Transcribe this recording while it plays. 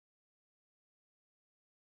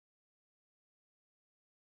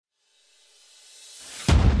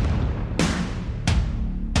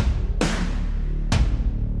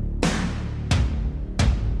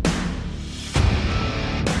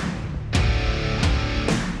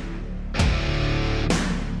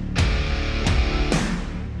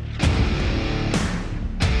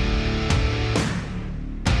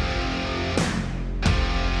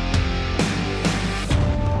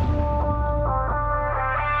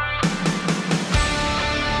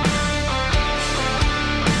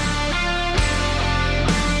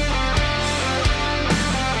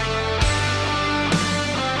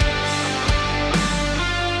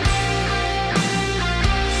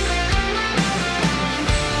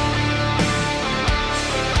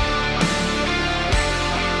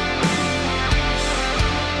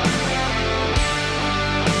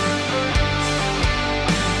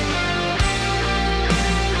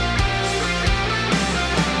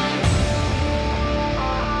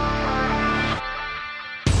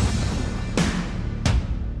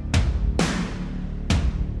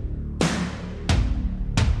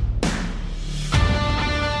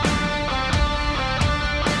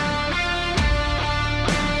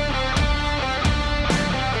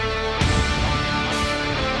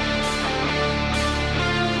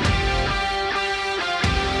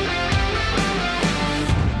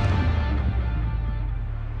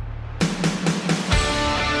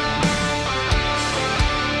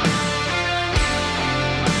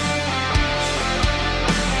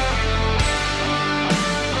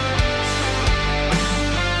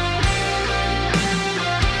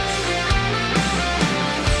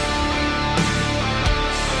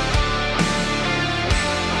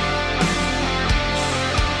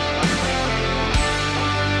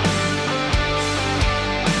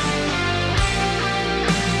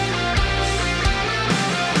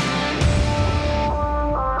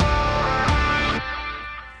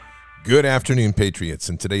Good afternoon, Patriots,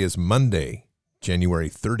 and today is Monday, January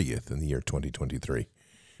 30th in the year 2023.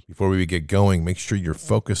 Before we get going, make sure you're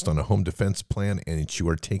focused on a home defense plan and that you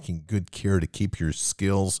are taking good care to keep your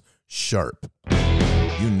skills sharp.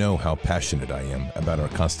 You know how passionate I am about our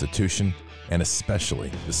Constitution and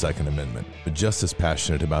especially the Second Amendment, but just as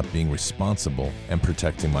passionate about being responsible and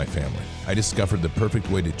protecting my family. I discovered the perfect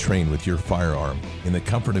way to train with your firearm in the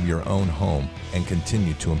comfort of your own home and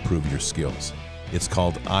continue to improve your skills. It's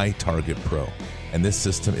called iTarget Pro, and this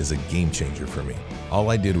system is a game changer for me.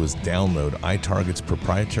 All I did was download iTarget's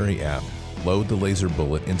proprietary app, load the laser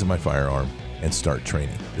bullet into my firearm, and start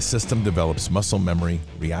training. The system develops muscle memory,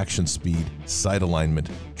 reaction speed, sight alignment,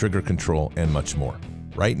 trigger control, and much more.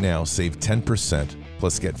 Right now, save 10%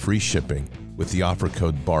 plus get free shipping with the offer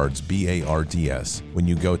code BARDS, B-A-R-D-S, when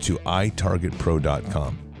you go to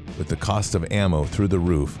itargetpro.com. With the cost of ammo through the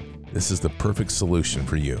roof, this is the perfect solution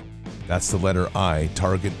for you. That's the letter I,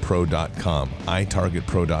 targetpro.com,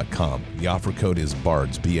 itargetpro.com. The offer code is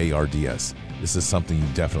BARDS, B-A-R-D-S. This is something you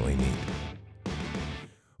definitely need.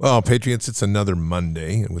 Well, Patriots, it's another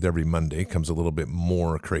Monday, and with every Monday comes a little bit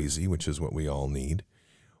more crazy, which is what we all need.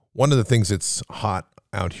 One of the things that's hot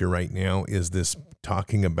out here right now is this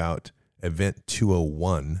talking about Event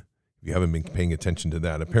 201. If you haven't been paying attention to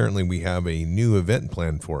that, apparently we have a new event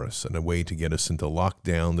plan for us and a way to get us into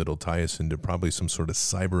lockdown that'll tie us into probably some sort of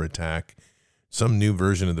cyber attack, some new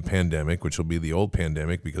version of the pandemic, which will be the old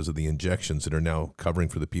pandemic because of the injections that are now covering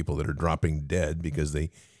for the people that are dropping dead because they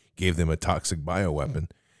gave them a toxic bioweapon.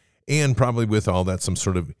 And probably with all that, some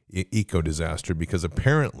sort of eco-disaster because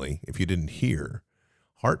apparently, if you didn't hear,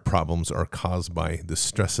 heart problems are caused by the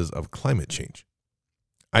stresses of climate change.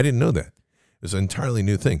 I didn't know that. It's an entirely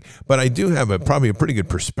new thing. But I do have probably a pretty good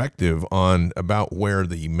perspective on about where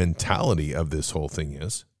the mentality of this whole thing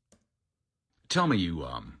is. Tell me you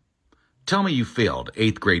failed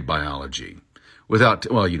 8th grade biology without,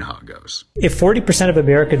 well, you know how it goes. If 40% of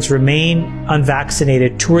Americans remain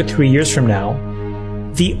unvaccinated 2 or 3 years from now,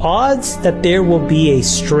 the odds that there will be a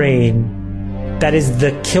strain that is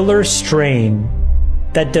the killer strain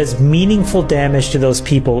that does meaningful damage to those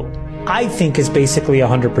people, I think is basically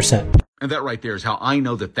 100%. And that right there is how I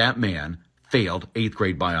know that man failed 8th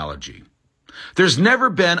grade biology. There's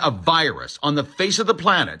never been a virus on the face of the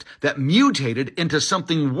planet that mutated into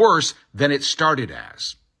something worse than it started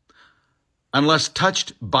as. Unless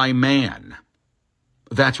touched by man.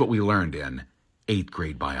 That's what we learned in 8th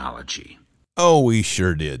grade biology. Oh, we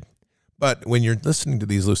sure did. But when you're listening to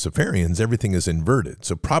these Luciferians, everything is inverted.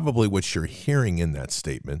 So probably what you're hearing in that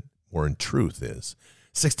statement, or in truth, is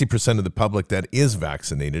 60% of the public that is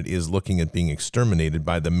vaccinated is looking at being exterminated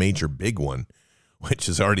by the major big one, which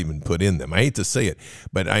has already been put in them. I hate to say it,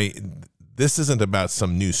 but this isn't about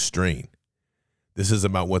some new strain. This is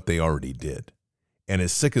about what they already did. And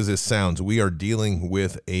as sick as this sounds, we are dealing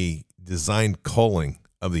with a designed culling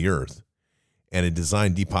of the earth and a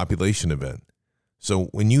designed depopulation event. So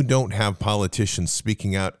when you don't have politicians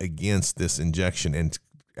speaking out against this injection and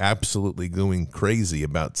absolutely going crazy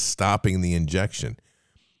about stopping the injection,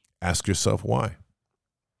 ask yourself why.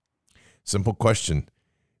 Simple question,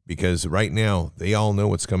 because right now they all know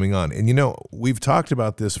what's going on. And you know, we've talked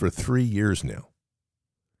about this for 3 years now.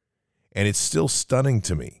 And it's still stunning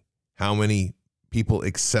to me how many people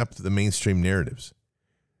accept the mainstream narratives.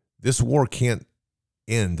 This war can't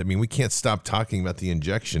end. I mean, we can't stop talking about the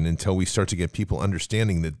injection until we start to get people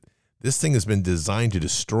understanding that this thing has been designed to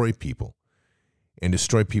destroy people. And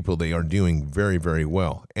destroy people they are doing very, very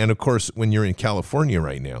well. And of course, when you're in California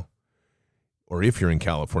right now, or if you're in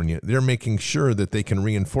California, they're making sure that they can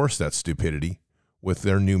reinforce that stupidity with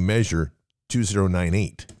their new measure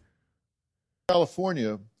 2098.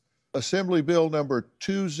 California, Assembly Bill number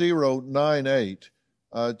 2098,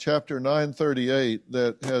 Chapter 938,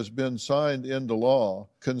 that has been signed into law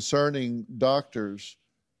concerning doctors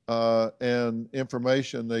and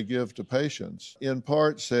information they give to patients, in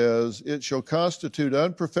part says, it shall constitute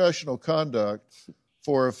unprofessional conduct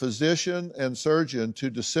for a physician and surgeon to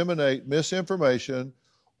disseminate misinformation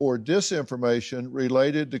or disinformation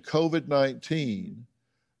related to COVID-19,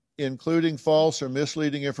 including false or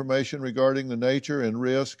misleading information regarding the nature and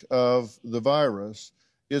risk of the virus,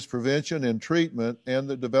 its prevention and treatment, and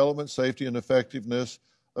the development, safety, and effectiveness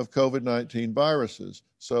of COVID-19 viruses.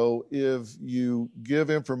 So if you give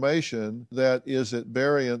information that is at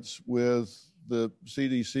variance with the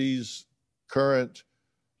CDC's current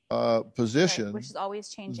position, right, which is always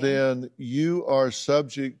changing, then you are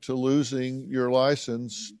subject to losing your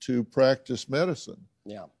license to practice medicine.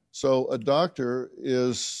 Yeah. So a doctor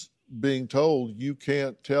is being told you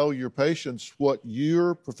can't tell your patients what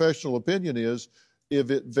your professional opinion is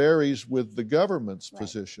if it varies with the government's right.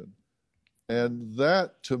 position. And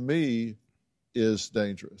that, to me, is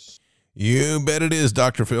dangerous. You bet it is,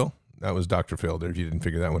 Dr. Phil. That was Dr. Phil there, if you didn't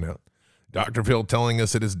figure that one out. Dr. Phil telling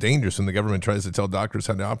us it is dangerous when the government tries to tell doctors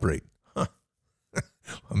how to operate. Huh.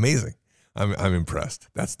 Amazing. I'm impressed.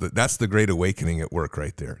 That's the great awakening at work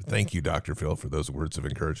right there. Thank you, Dr. Phil, for those words of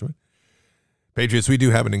encouragement. Patriots, we do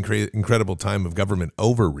have an incredible time of government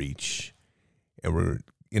overreach, and we're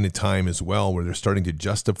in a time as well where they're starting to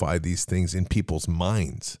justify these things in people's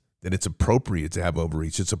minds, that it's appropriate to have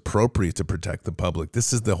overreach. It's appropriate to protect the public.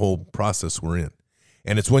 This is the whole process we're in,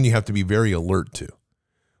 and it's one you have to be very alert to.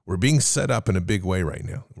 We're being set up in a big way right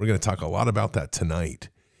now. We're going to talk a lot about that tonight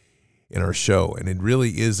in our show, and it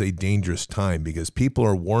really is a dangerous time because people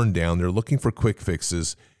are worn down. They're looking for quick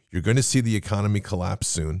fixes. You're going to see the economy collapse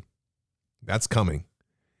soon. That's coming.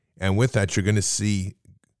 And with that, you're going to see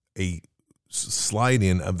a slide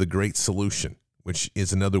in of the Great Solution, which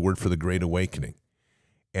is another word for the Great Awakening.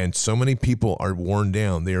 And so many people are worn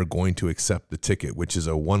down, they are going to accept the ticket, which is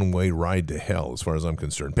a one-way ride to hell as far as I'm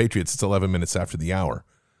concerned. Patriots, it's 11 minutes after the hour.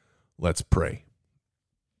 Let's pray.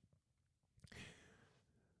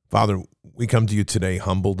 Father, we come to you today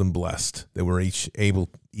humbled and blessed that we're each able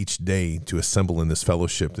each day to assemble in this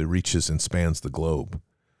fellowship that reaches and spans the globe.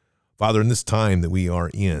 Father, in this time that we are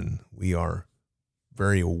in, we are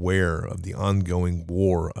very aware of the ongoing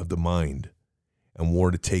war of the mind and war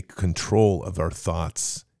to take control of our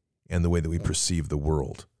thoughts and the way that we perceive the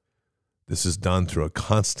world. This is done through a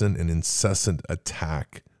constant and incessant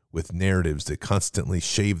attack with narratives that constantly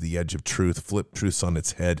shave the edge of truth, flip truths on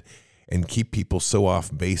its head, and keep people so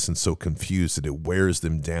off base and so confused that it wears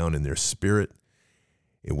them down in their spirit,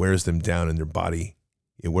 it wears them down in their body,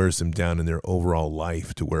 it wears them down in their overall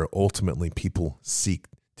life to where ultimately people seek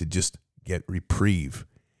to just get reprieve.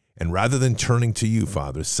 And rather than turning to you,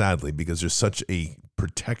 Father, sadly, because there's such a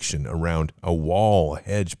protection around a wall, a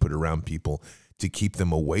hedge put around people to keep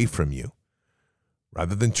them away from you,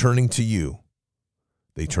 rather than turning to you,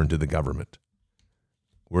 they turn to the government.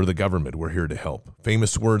 We're the government. We're here to help.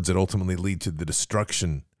 Famous words that ultimately lead to the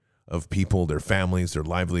destruction of people, their families, their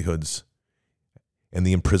livelihoods, and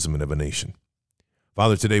the imprisonment of a nation.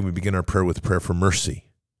 Father, today we begin our prayer with prayer for mercy.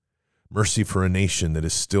 Mercy for a nation that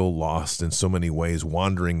is still lost in so many ways,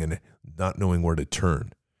 wandering and not knowing where to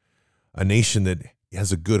turn. A nation that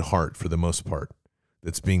has a good heart for the most part,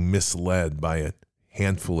 that's being misled by a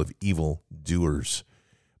handful of evil doers,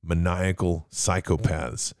 maniacal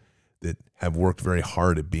psychopaths that have worked very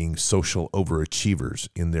hard at being social overachievers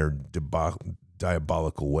in their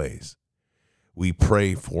diabolical ways. We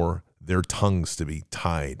pray for their tongues to be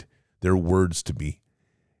tied, their words to be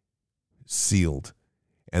sealed,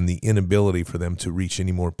 and the inability for them to reach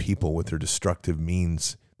any more people with their destructive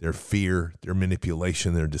means, their fear, their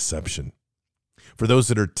manipulation, their deception. For those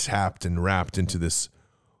that are tapped and wrapped into this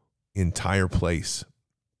entire place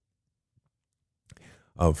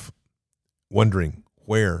of wondering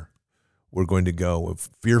where we're going to go, of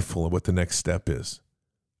fearful of what the next step is,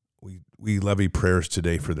 we levy prayers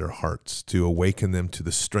today for their hearts to awaken them to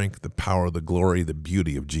the strength, the power, the glory, the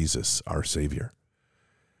beauty of Jesus, our Savior.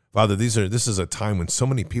 Father, this is a time when so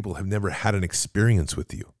many people have never had an experience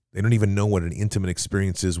with you. They don't even know what an intimate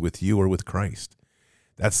experience is with you or with Christ.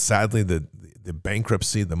 That's sadly the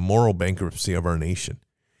bankruptcy, the moral bankruptcy of our nation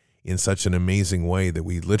in such an amazing way that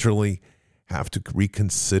we literally have to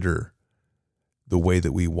reconsider the way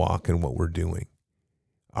that we walk and what we're doing.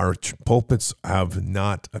 Our pulpits have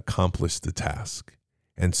not accomplished the task.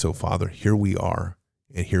 And so, Father, here we are,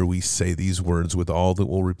 and here we say these words with all that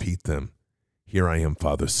will repeat them. Here I am,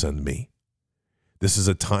 Father, send me. This is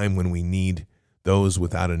a time when we need those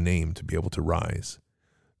without a name to be able to rise,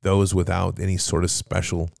 those without any sort of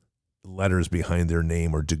special letters behind their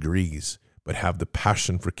name or degrees, but have the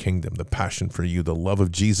passion for kingdom, the passion for you, the love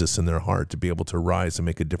of Jesus in their heart to be able to rise and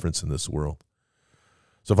make a difference in this world.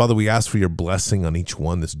 So, Father, we ask for your blessing on each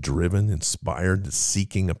one that's driven, inspired, that's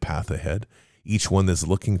seeking a path ahead, each one that's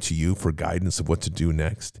looking to you for guidance of what to do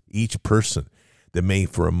next, each person that may,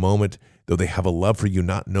 for a moment, though they have a love for you,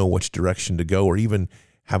 not know which direction to go or even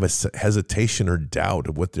have a hesitation or doubt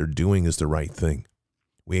of what they're doing is the right thing.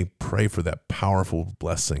 We pray for that powerful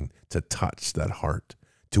blessing to touch that heart,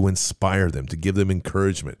 to inspire them, to give them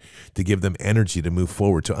encouragement, to give them energy to move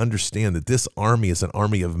forward, to understand that this army is an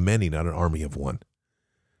army of many, not an army of one.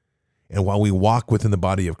 And while we walk within the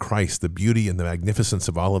body of Christ, the beauty and the magnificence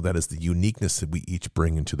of all of that is the uniqueness that we each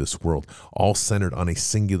bring into this world, all centered on a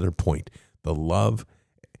singular point, the love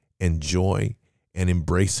and joy and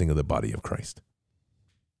embracing of the body of Christ.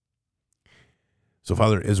 So,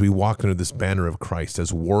 Father, as we walk under this banner of Christ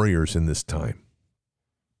as warriors in this time,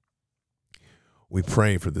 we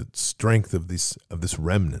pray for the strength of this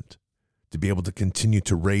remnant to be able to continue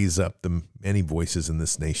to raise up the many voices in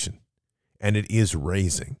this nation. And it is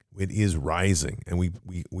raising, it is rising, and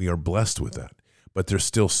we are blessed with that. But there's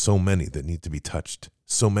still so many that need to be touched,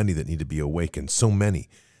 so many that need to be awakened, so many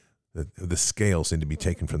that the scales need to be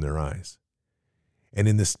taken from their eyes. And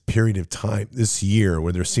in this period of time, this year,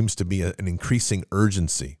 where there seems to be an increasing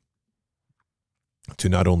urgency to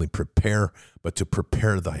not only prepare, but to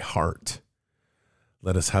prepare thy heart,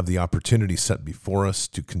 let us have the opportunity set before us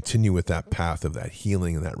to continue with that path of that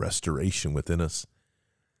healing and that restoration within us,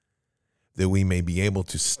 that we may be able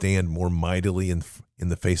to stand more mightily in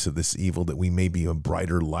the face of this evil, that we may be a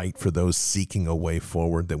brighter light for those seeking a way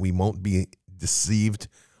forward, that we won't be deceived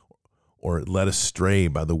or led astray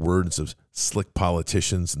by the words of slick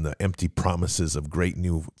politicians and the empty promises of great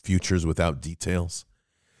new futures without details,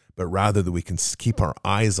 but rather that we can keep our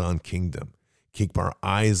eyes on kingdom, keep our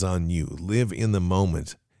eyes on you, live in the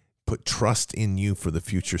moment, put trust in you for the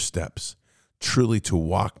future steps, truly to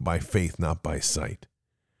walk by faith, not by sight.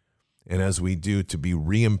 And as we do, to be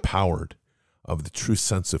re-empowered of the true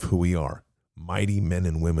sense of who we are, mighty men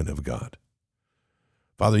and women of God.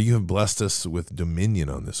 Father, you have blessed us with dominion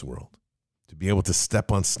on this world, to be able to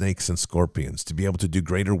step on snakes and scorpions, to be able to do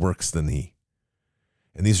greater works than He.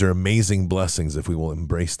 And these are amazing blessings if we will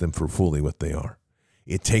embrace them for fully what they are.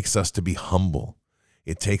 It takes us to be humble.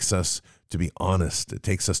 It takes us to be honest. It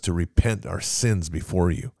takes us to repent our sins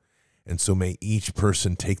before you. And so may each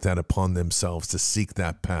person take that upon themselves to seek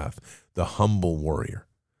that path, the humble warrior,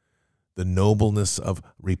 the nobleness of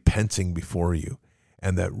repenting before you,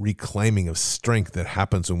 and that reclaiming of strength that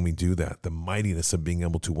happens when we do that, the mightiness of being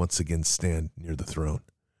able to once again stand near the throne.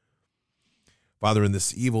 Father, and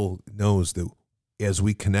this evil knows that as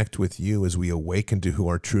we connect with you, as we awaken to who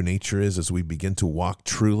our true nature is, as we begin to walk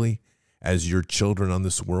truly as your children on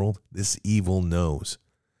this world, this evil knows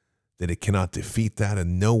that it cannot defeat that,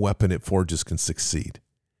 and no weapon it forges can succeed.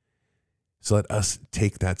 So let us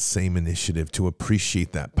take that same initiative to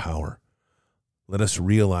appreciate that power. Let us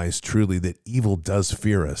realize truly that evil does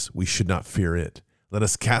fear us. We should not fear it. Let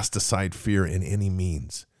us cast aside fear in any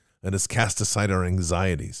means. Let us cast aside our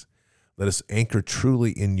anxieties. Let us anchor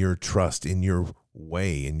truly in your trust, in your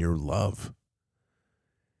way, in your love.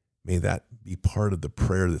 May that be part of the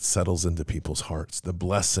prayer that settles into people's hearts, the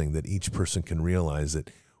blessing that each person can realize that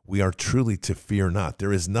we are truly to fear not.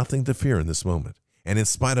 There is nothing to fear in this moment. And in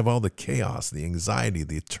spite of all the chaos, the anxiety,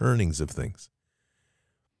 the turnings of things,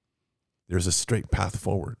 there's a straight path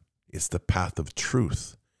forward. It's the path of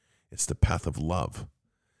truth. It's the path of love.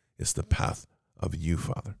 It's the path of you,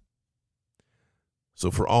 Father. So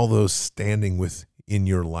for all those standing within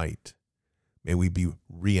your light, may we be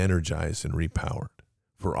re-energized and repowered.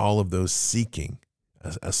 For all of those seeking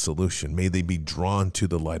a solution, may they be drawn to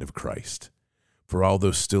the light of Christ. For all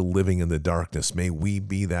those still living in the darkness, may we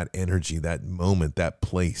be that energy, that moment, that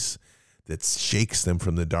place that shakes them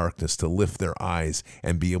from the darkness to lift their eyes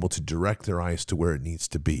and be able to direct their eyes to where it needs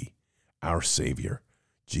to be, our Savior,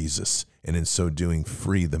 Jesus, and in so doing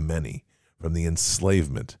free the many from the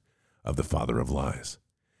enslavement of the father of lies.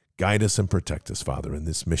 Guide us and protect us, Father, in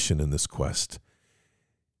this mission and this quest.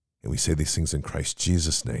 And we say these things in Christ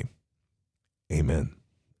Jesus' name. Amen.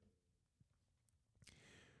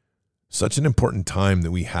 Such an important time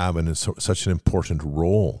that we have, and such an important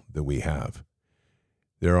role that we have.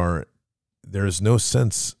 There's no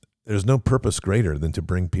purpose greater than to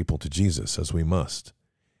bring people to Jesus, as we must.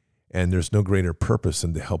 And there's no greater purpose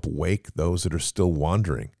than to help wake those that are still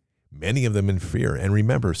wandering, many of them in fear. And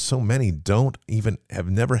remember, so many have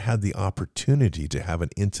never had the opportunity to have an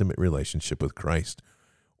intimate relationship with Christ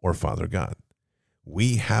or Father God.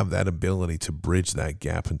 We have that ability to bridge that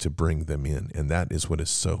gap and to bring them in, and that is what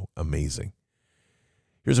is so amazing.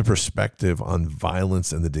 Here's a perspective on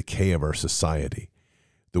violence and the decay of our society.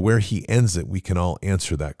 Where he ends it, we can all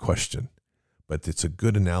answer that question, but it's a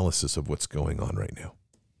good analysis of what's going on right now.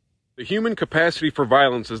 The human capacity for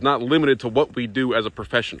violence is not limited to what we do as a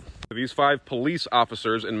profession. These 5 police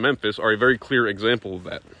officers in Memphis are a very clear example of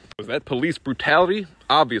that. Was that police brutality?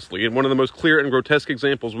 Obviously, and one of the most clear and grotesque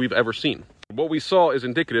examples we've ever seen. What we saw is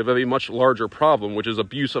indicative of a much larger problem, which is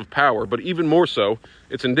abuse of power, but even more so,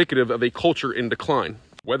 it's indicative of a culture in decline.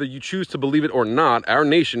 Whether you choose to believe it or not, our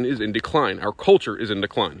nation is in decline. Our culture is in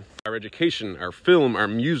decline. Our education, our film, our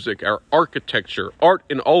music, our architecture, art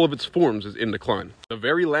in all of its forms is in decline. The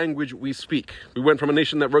very language we speak. We went from a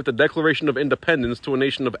nation that wrote the Declaration of Independence to a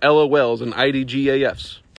nation of LOLs and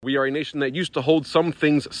IDGAFs. We are a nation that used to hold some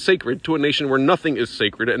things sacred to a nation where nothing is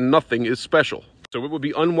sacred and nothing is special. So it would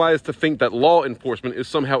be unwise to think that law enforcement is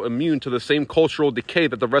somehow immune to the same cultural decay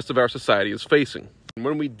that the rest of our society is facing. And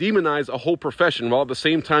when we demonize a whole profession while at the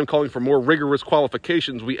same time calling for more rigorous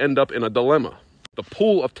qualifications, we end up in a dilemma. The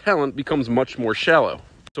pool of talent becomes much more shallow.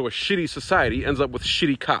 So a shitty society ends up with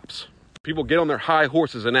shitty cops. People get on their high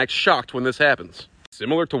horses and act shocked when this happens.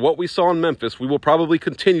 Similar to what we saw in Memphis, we will probably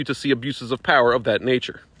continue to see abuses of power of that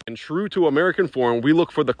nature. And true to American form, we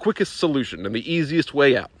look for the quickest solution and the easiest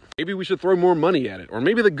way out. Maybe we should throw more money at it, or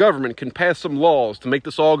maybe the government can pass some laws to make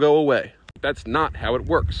this all go away. That's not how it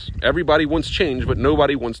works. Everybody wants change, but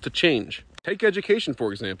nobody wants to change. Take education,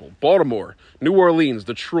 for example. Baltimore, New Orleans,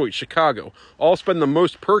 Detroit, Chicago all spend the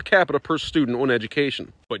most per capita per student on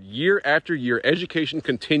education. But year after year, education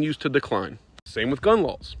continues to decline. Same with gun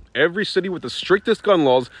laws. Every city with the strictest gun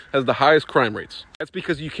laws has the highest crime rates. That's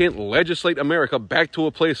because you can't legislate America back to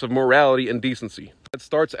a place of morality and decency. That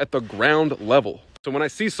starts at the ground level. So when I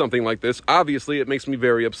see something like this, obviously it makes me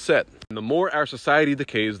very upset. And the more our society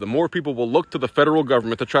decays, the more people will look to the federal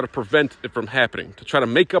government to try to prevent it from happening, to try to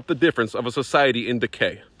make up the difference of a society in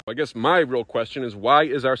decay. I guess my real question is, why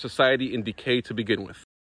is our society in decay to begin with?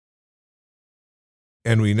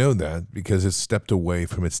 And we know that because it's stepped away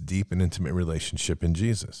from its deep and intimate relationship in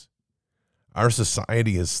Jesus. Our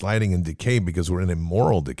society is sliding in decay because we're in a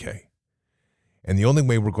moral decay. And the only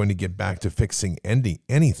way we're going to get back to fixing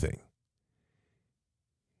anything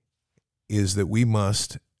is that we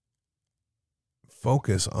must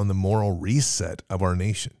focus on the moral reset of our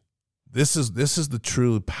nation. This is the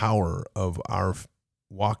true power of our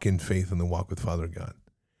walk in faith and the walk with Father God.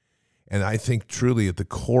 And I think truly at the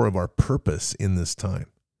core of our purpose in this time.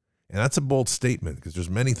 And that's a bold statement because there's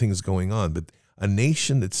many things going on, but a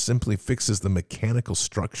nation that simply fixes the mechanical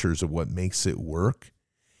structures of what makes it work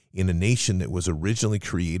in a nation that was originally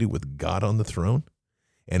created with God on the throne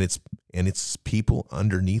and its people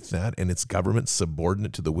underneath that and its government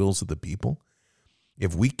subordinate to the wills of the people.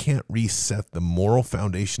 If we can't reset the moral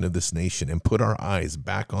foundation of this nation and put our eyes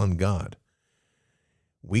back on God,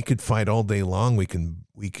 we could fight all day long. We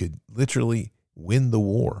could literally win the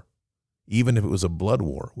war. Even if it was a blood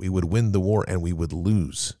war, we would win the war and we would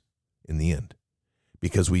lose in the end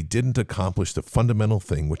because we didn't accomplish the fundamental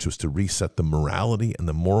thing, which was to reset the morality and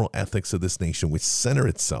the moral ethics of this nation, which center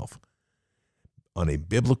itself on a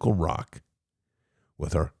biblical rock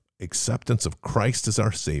with our acceptance of Christ as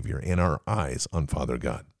our Savior and our eyes on Father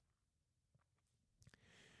God.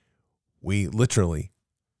 We literally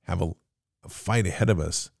have a fight ahead of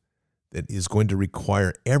us that is going to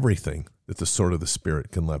require everything that the sword of the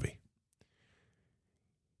Spirit can levy.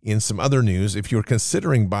 In some other news, if you're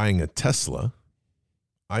considering buying a Tesla,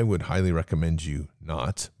 I would highly recommend you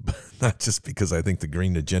not just because I think the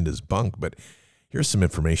green agenda is bunk, but here's some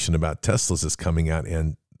information about Teslas that's coming out,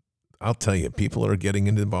 and I'll tell you, people are getting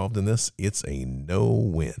involved in this. It's a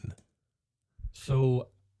no-win. So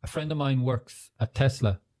a friend of mine works at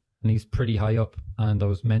Tesla, and he's pretty high up, and I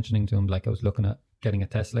was mentioning to him, like I was looking at getting a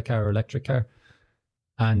Tesla car or electric car,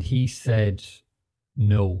 and he said,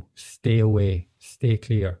 no, stay away, stay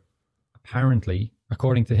clear. Apparently,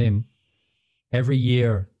 according to him, every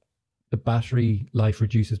year the battery life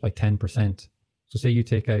reduces by 10%. So say you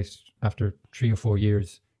take out after 3 or 4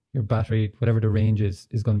 years, your battery, whatever the range is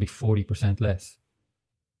going to be 40% less.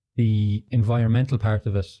 The environmental part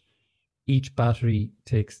of it, each battery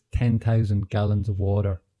takes 10,000 gallons of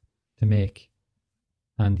water to make.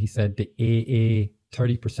 And he said the AA,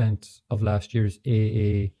 30% of last year's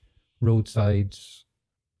AA roadsides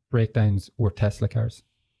breakdowns were Tesla cars.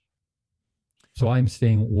 So I'm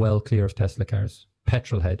staying well clear of Tesla cars.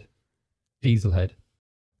 Petrol head, diesel head.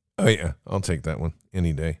 Oh yeah, I'll take that one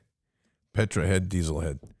any day. Petrol head, diesel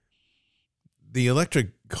head. The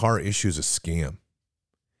electric car issue is a scam.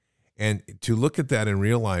 And to look at that and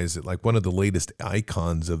realize that like one of the latest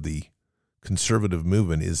icons of the conservative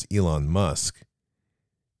movement is Elon Musk,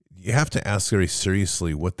 you have to ask very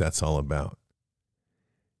seriously what that's all about.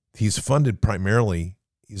 He's funded primarily,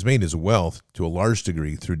 he's made his wealth to a large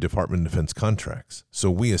degree through Department of Defense contracts. So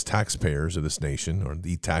we as taxpayers of this nation, or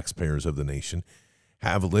the taxpayers of the nation,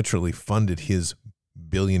 have literally funded his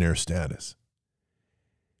billionaire status.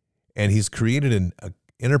 And he's created an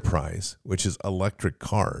enterprise, which is electric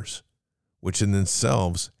cars, which in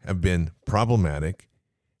themselves have been problematic,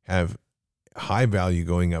 have high value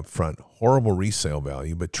going up front, horrible resale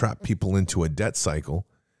value, but trap people into a debt cycle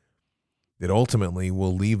that ultimately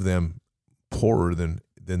will leave them poorer than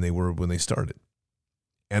they were when they started.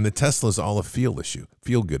 And the Tesla is all a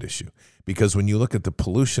feel-good issue, because when you look at the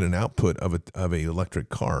pollution and output of a electric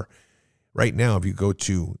car, right now, if you go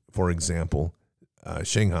to, for example,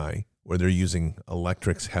 Shanghai, where they're using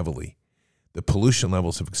electrics heavily, the pollution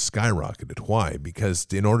levels have skyrocketed. Why? Because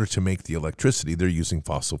in order to make the electricity, they're using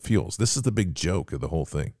fossil fuels. This is the big joke of the whole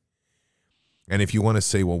thing. And if you want to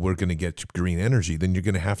say, well, we're going to get green energy, then you're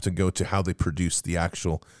going to have to go to how they produce the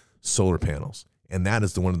actual solar panels. And that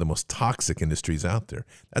is one of the most toxic industries out there.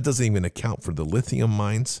 That doesn't even account for the lithium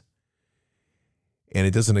mines. And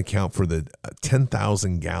it doesn't account for the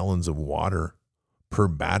 10,000 gallons of water per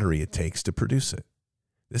battery it takes to produce it.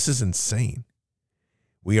 This is insane.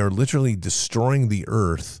 We are literally destroying the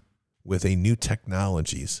earth with a new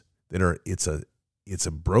technologies that are, it's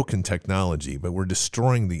a broken technology, but we're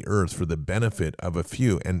destroying the earth for the benefit of a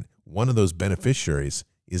few. And one of those beneficiaries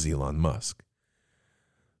is Elon Musk.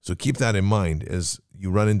 So keep that in mind as you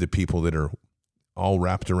run into people that are all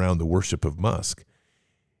wrapped around the worship of Musk.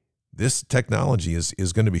 This technology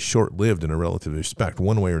is going to be short-lived in a relative respect,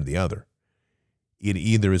 one way or the other. It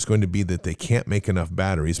either is going to be that they can't make enough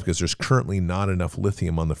batteries because there's currently not enough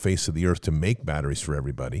lithium on the face of the earth to make batteries for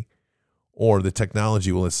everybody, or the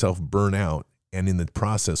technology will itself burn out, and in the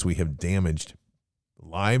process we have damaged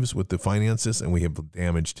lives with the finances, and we have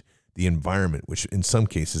damaged the environment, which in some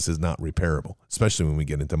cases is not repairable, especially when we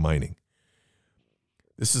get into mining.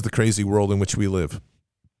 This is the crazy world in which we live.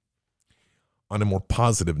 On a more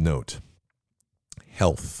positive note,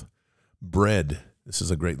 health, bread. This is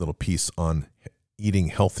a great little piece on eating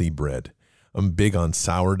healthy bread. I'm big on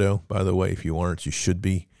sourdough, by the way. If you aren't, you should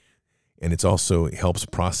be. And it helps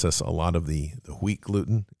process a lot of the wheat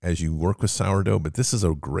gluten as you work with sourdough. But this is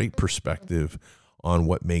a great perspective on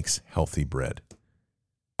what makes healthy bread.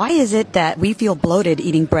 Why is it that we feel bloated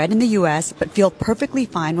eating bread in the U.S., but feel perfectly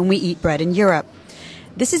fine when we eat bread in Europe?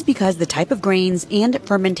 This is because the type of grains and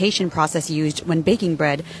fermentation process used when baking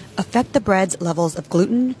bread affect the bread's levels of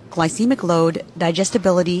gluten, glycemic load,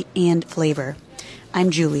 digestibility, and flavor. I'm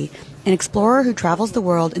Julie, an explorer who travels the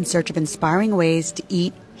world in search of inspiring ways to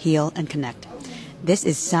eat, heal, and connect. This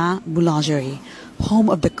is Saint Boulangerie, home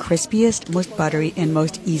of the crispiest, most buttery, and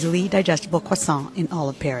most easily digestible croissant in all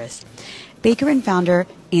of Paris. Baker and founder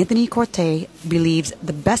Anthony Cortet believes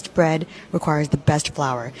the best bread requires the best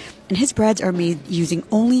flour, and his breads are made using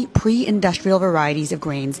only pre-industrial varieties of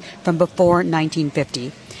grains from before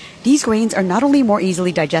 1950. These grains are not only more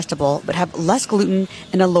easily digestible, but have less gluten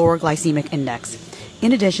and a lower glycemic index.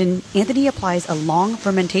 In addition, Anthony applies a long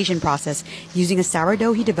fermentation process using a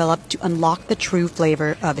sourdough he developed to unlock the true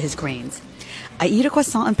flavor of his grains. I eat a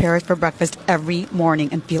croissant in Paris for breakfast every morning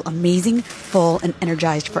and feel amazing, full, and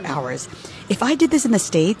energized for hours. If I did this in the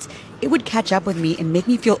States, it would catch up with me and make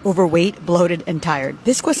me feel overweight, bloated, and tired.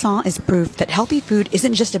 This croissant is proof that healthy food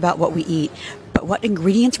isn't just about what we eat, but what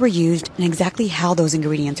ingredients were used and exactly how those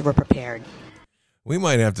ingredients were prepared. We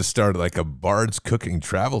might have to start like a Bard's Cooking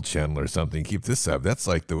Travel channel or something. Keep this up. That's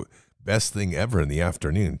like the best thing ever in the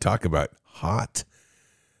afternoon. Talk about hot,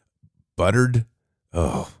 buttered,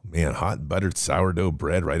 hot buttered sourdough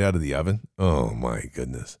bread right out of the oven. Oh, my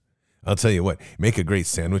goodness. I'll tell you what, make a great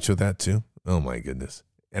sandwich with that too. Oh, my goodness.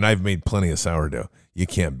 And I've made plenty of sourdough. You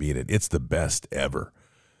can't beat it. It's the best ever.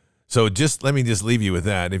 So let me leave you with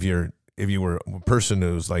that. If you were a person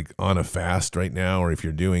who's like on a fast right now, or if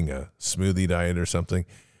you're doing a smoothie diet or something,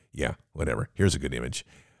 yeah, whatever. Here's a good image.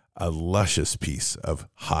 A luscious piece of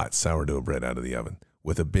hot sourdough bread out of the oven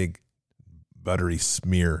with a big buttery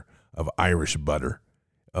smear of Irish butter.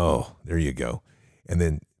 Oh, there you go. And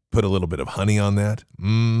then put a little bit of honey on that.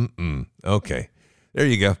 Okay. There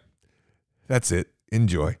you go. That's it.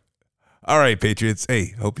 Enjoy. All right, Patriots. Hey,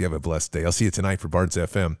 hope you have a blessed day. I'll see you tonight for Bards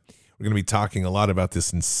FM. We're going to be talking a lot about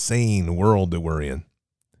this insane world that we're in.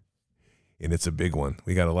 And it's a big one.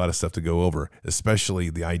 We got a lot of stuff to go over, especially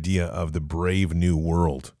the idea of the brave new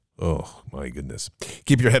world. Oh, my goodness.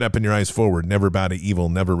 Keep your head up and your eyes forward. Never bow to evil.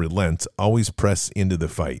 Never relent. Always press into the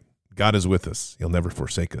fight. God is with us. He'll never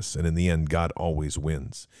forsake us. And in the end, God always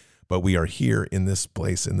wins. But we are here in this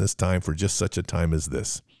place, in this time, for just such a time as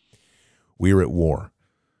this. We are at war.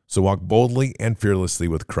 So walk boldly and fearlessly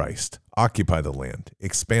with Christ. Occupy the land.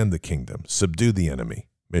 Expand the kingdom. Subdue the enemy.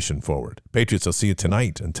 Mission forward. Patriots, I'll see you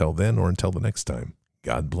tonight. Until then, or until the next time,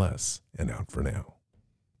 God bless, and out for now.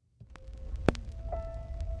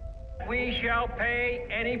 We shall pay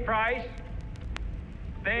any price,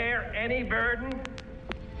 bear any burden,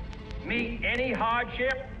 meet any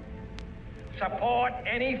hardship, support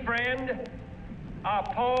any friend,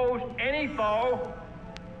 oppose any foe,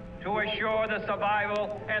 to assure the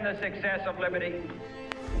survival and the success of liberty.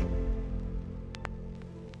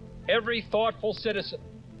 Every thoughtful citizen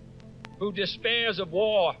who despairs of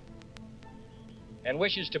war and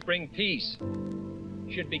wishes to bring peace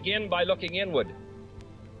should begin by looking inward,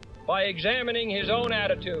 by examining his own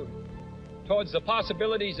attitude towards the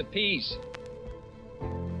possibilities of peace.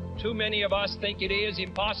 Too many of us think it is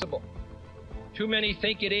impossible. Too many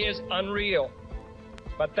think it is unreal.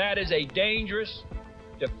 But that is a dangerous,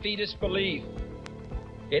 defeatist belief.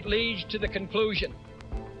 It leads to the conclusion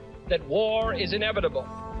that war is inevitable,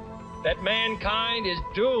 that mankind is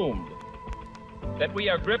doomed, that we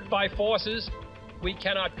are gripped by forces we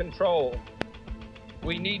cannot control.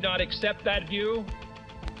 We need not accept that view.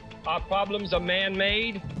 Our problems are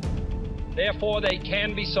man-made, therefore they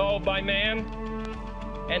can be solved by man,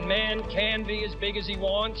 and man can be as big as he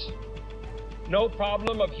wants. No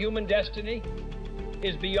problem of human destiny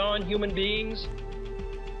is beyond human beings.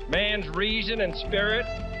 Man's reason and spirit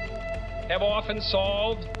have often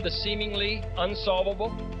solved the seemingly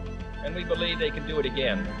unsolvable, and we believe they can do it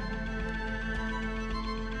again.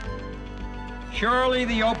 Surely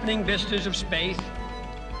the opening vistas of space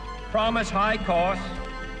promise high costs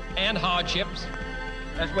and hardships,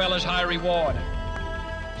 as well as high reward.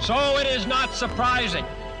 So it is not surprising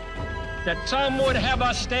that some would have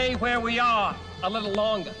us stay where we are a little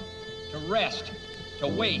longer, to rest, to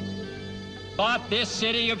wait. But this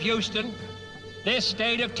city of Houston, this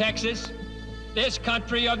state of Texas, this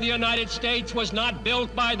country of the United States was not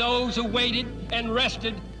built by those who waited and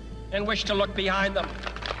rested and wished to look behind them.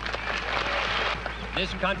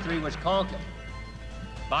 This country was conquered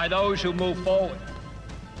by those who move forward,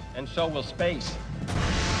 and so will space.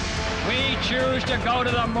 We choose to go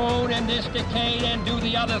to the moon in this decade and do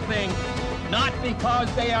the other thing, not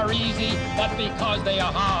because they are easy, but because they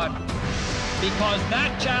are hard. Because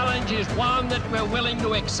that challenge is one that we're willing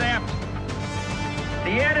to accept.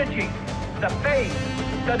 The energy, the faith,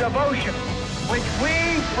 the devotion which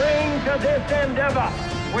we bring to this endeavor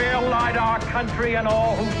will light our country and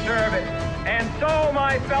all who serve it. And so,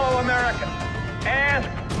 my fellow Americans, ask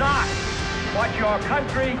not what your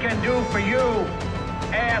country can do for you,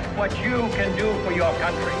 ask what you can do for your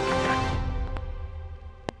country.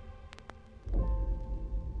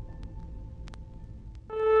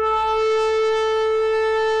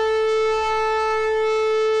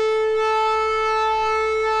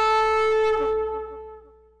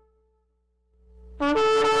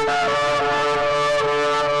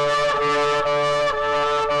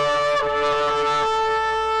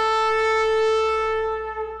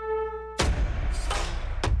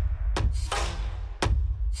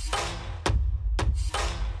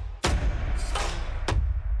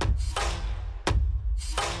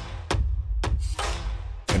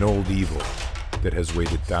 An old evil that has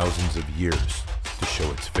waited thousands of years to show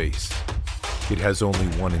its face. It has only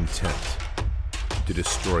one intent: to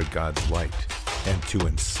destroy God's light and to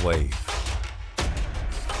enslave.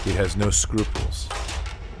 It has no scruples.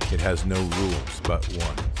 It has no rules but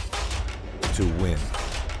one: to win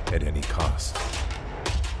at any cost.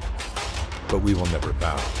 But we will never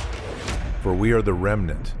bow, for we are the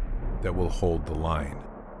remnant that will hold the line.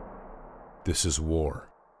 This is war.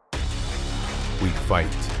 We fight.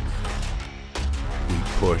 We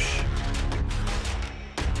push.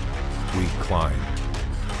 We climb.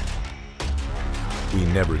 We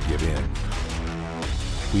never give in.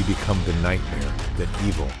 We become the nightmare that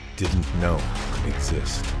evil didn't know could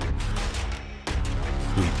exist.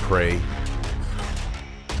 We pray.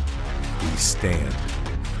 We stand.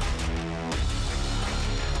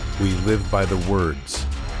 We live by the words,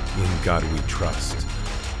 "In God we trust."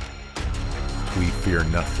 We fear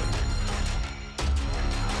nothing.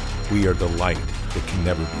 We are the light that can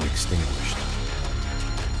never be extinguished.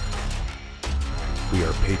 We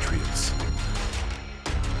are patriots.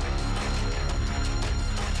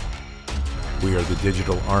 We are the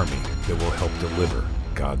digital army that will help deliver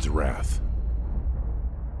God's wrath.